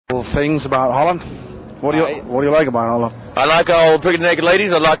Things about Holland. What do you like about Holland? I like all pretty naked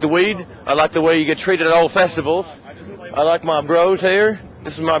ladies. I like the weed. I like the way you get treated at all festivals. I like my bros here.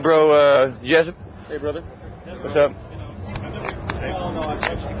 This is my bro Jessup. Hey brother, what's up?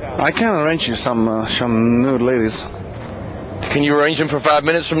 I can arrange you some nude ladies. Can you arrange them for 5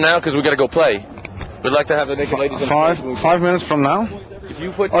 minutes from now? Because we got to go play. We'd like to have the naked ladies. Five minutes from now? If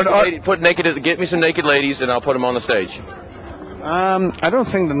you get me some naked ladies, and I'll put them on the stage. I don't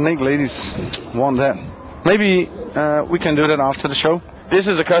think the naked ladies want that. Maybe we can do that after the show. This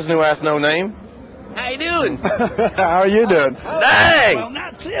is a cousin who asked no name. How you doing? How are you doing? Hey! Well,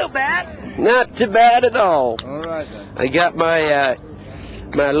 not too bad. Not too bad at all. All right then. I got my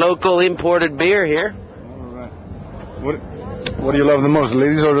my local imported beer here. All right. What do you love the most, the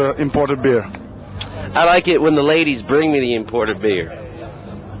ladies or the imported beer? I like it when the ladies bring me the imported beer.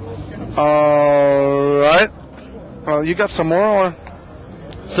 All right. Well, you got some more or?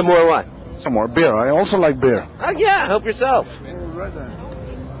 Some more what? Some more beer. I also like beer. Oh yeah, help yourself. All right then.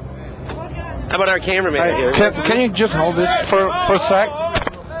 How about our cameraman here? Can you just hold this for a sec?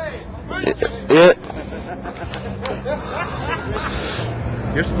 Yeah.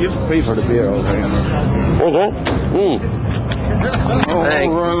 You pay for the beer over here.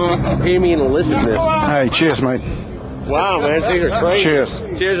 Thanks. Hear me and listen to this. Hey, cheers, mate. Wow, man, these are crazy. Cheers.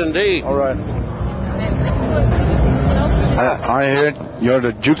 Cheers indeed. All right. I heard you're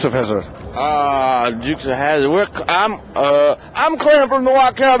the Dukes of Hazzard. Dukes of Hazzard. I'm Clem from the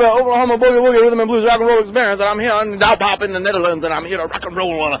White Cowbell, Oklahoma Boogie Woogie Rhythm and Blues Rock and Roll Experience, and I'm here on Dauwpop in the Netherlands, and I'm here to rock and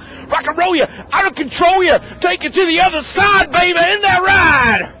roll you, out of control you, take you to the other side, baby, in that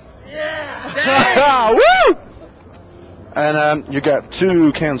ride. Yeah. Woo! And you got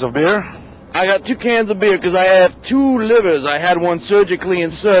 2 cans of beer. I got 2 cans of beer because I have 2 livers. I had one surgically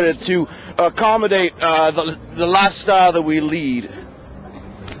inserted to accommodate the lifestyle that we lead.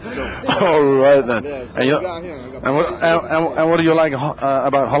 All right then. And what do you like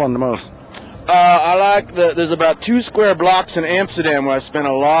about Holland the most? I like there's about 2 square blocks in Amsterdam where I spent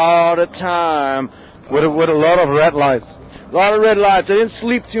a lot of time with a lot of red lights. A lot of red lights. I didn't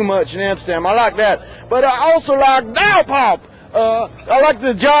sleep too much in Amsterdam. I like that. But I also like Dauwpop. I like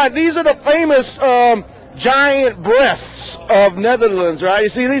the giant. These are the famous giant breasts of Netherlands, right? You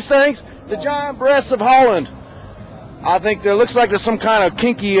see these things? The giant breasts of Holland. I think there looks like there's some kind of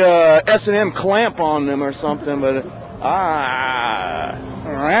kinky S&M clamp on them or something, but I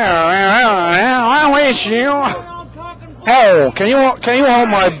wish you. Oh, can you hold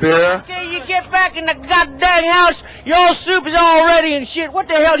my beer? Okay, you get back in the goddamn house. Your soup is all ready and shit. What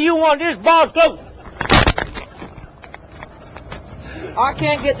the hell do you want? This ball's close. I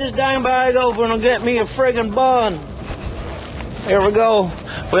can't get this dang bag open and get me a friggin' bun. Here we go.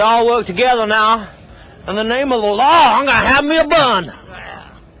 We all work together now. In the name of the law, I'm gonna have me a bun.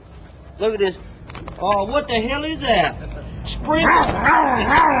 Look at this. Oh, what the hell is that? Spring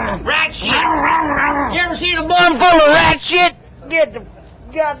rat shit. You ever seen a bun full of rat shit? Get the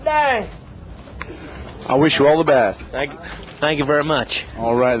goddamn. I wish you all the best. Thank you very much.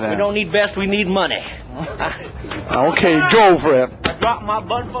 All right then. We don't need best, we need money. Okay, go for it. I dropped my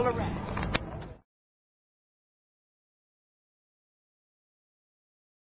bun full of rat.